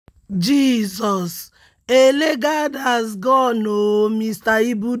Jesus, Elegard has gone. Oh, Mr.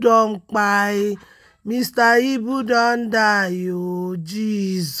 Ibu don kpai. Mr. Ibu don die. Oh,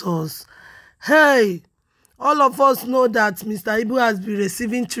 Jesus. Hey, all of us know that Mr. Ibu has been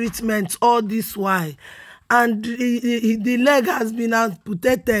receiving treatment all this while. And the leg has been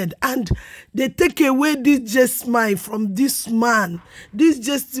amputated, and they take away this Jessamine from this man. This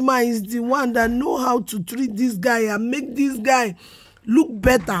Jessamine is the one that know how to treat this guy and make this guy look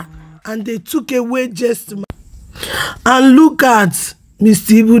better, and they took away Jessamine. And look at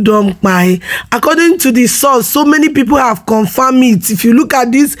Mr. Ibu don kpai. According to the source, so many people have confirmed it. If you look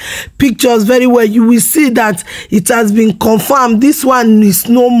at these pictures very well, you will see that it has been confirmed. This one is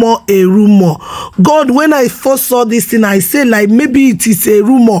no more a rumor. God, when I first saw this thing, I said like maybe it is a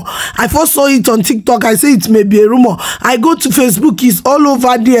rumor. I first saw it on TikTok. I say it may be a rumor. I go to Facebook, it's all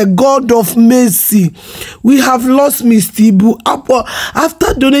over there. God of mercy, we have lost Mr. Ibu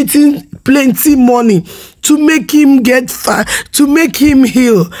after donating plenty money to make him to make him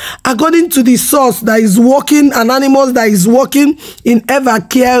heal. According to the source that is working, an animal that is working in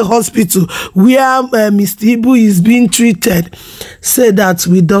Evercare Hospital, where Mr. Ibu is being treated, say that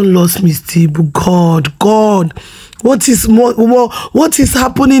we don't lost Mr. Ibu. God, what is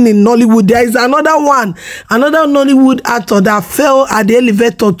happening in Nollywood? There is another Nollywood actor that fell at the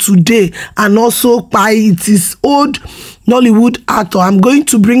elevator today, and also by it is old Nollywood actor. I'm going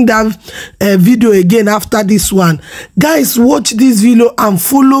to bring that video again after this one. Guys, watch this video and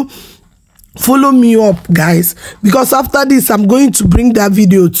follow me up, guys, because after this I'm going to bring that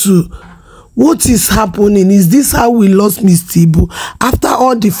video too. What is happening? Is this how we lost Mr. Ibu? After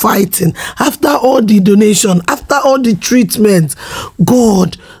all the fighting, after all the donation, after all the treatment,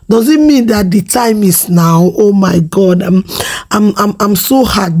 God, does it mean that the time is now? Oh my God, I'm so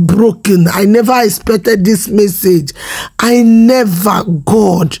heartbroken. I never expected this message. I never,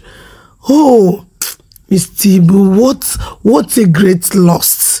 God. Oh, Mr. Ibu, what a great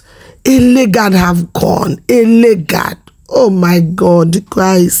loss. Elegard have gone. Elegard. Oh my God,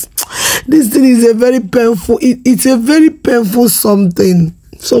 guys. This thing is a very painful, it's a very painful something.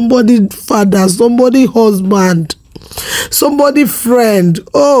 Somebody father, somebody husband, somebody friend.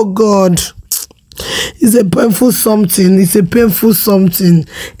 Oh God. It's a painful something. It's a painful something.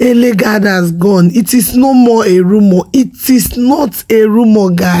 Elegard has gone. It is no more a rumor. It is not a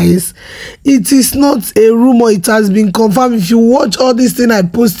rumor, guys. It is not a rumor. It has been confirmed. If you watch all this thing I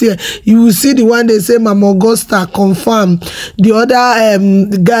post here, you will see the one they say Mama Augusta confirmed. The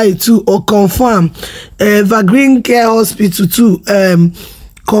other guy too, or confirmed. Evergreen Care Hospital too,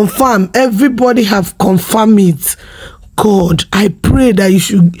 confirmed. Everybody have confirmed it. God, I pray that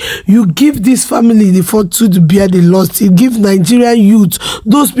you give this family the fortitude to bear the loss. You give Nigerian youth,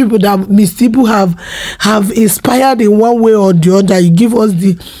 those people that Mr. Ibu have inspired in one way or the other. You give us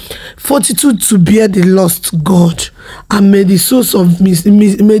the fortitude to bear the loss, God. And may the soul of Mr.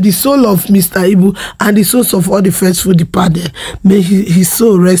 Ibu and the souls of all the faithful departed, may his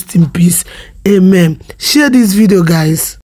soul rest in peace. Amen. Share this video, guys.